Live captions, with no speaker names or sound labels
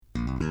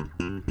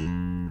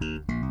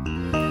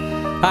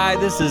Hi,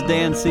 this is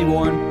Dan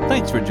Seaborn.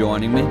 Thanks for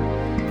joining me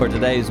for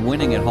today's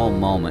Winning at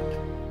Home moment.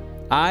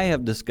 I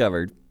have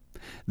discovered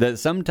that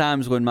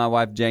sometimes when my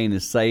wife Jane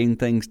is saying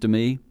things to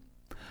me,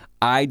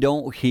 I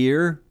don't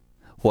hear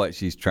what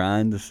she's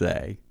trying to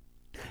say.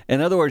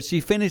 In other words, she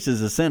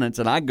finishes a sentence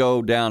and I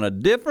go down a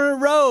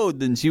different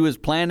road than she was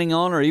planning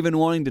on or even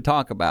wanting to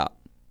talk about.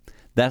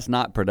 That's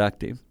not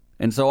productive.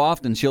 And so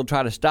often she'll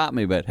try to stop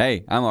me, but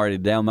hey, I'm already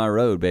down my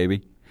road,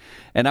 baby.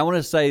 And I want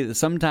to say that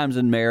sometimes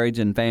in marriage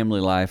and family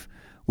life,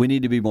 we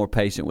need to be more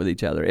patient with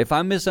each other. If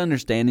I'm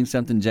misunderstanding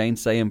something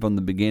Jane's saying from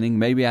the beginning,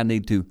 maybe I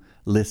need to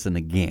listen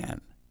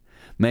again.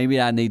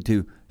 Maybe I need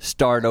to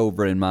start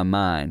over in my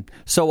mind.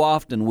 So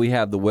often we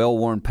have the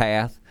well-worn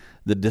path,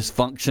 the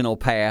dysfunctional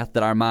path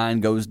that our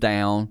mind goes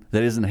down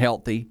that isn't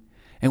healthy,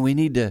 and we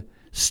need to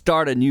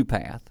start a new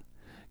path,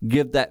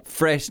 give that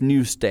fresh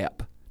new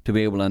step to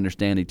be able to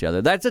understand each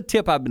other. That's a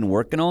tip I've been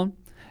working on,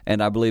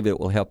 and I believe it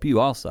will help you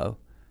also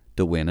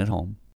to win at home.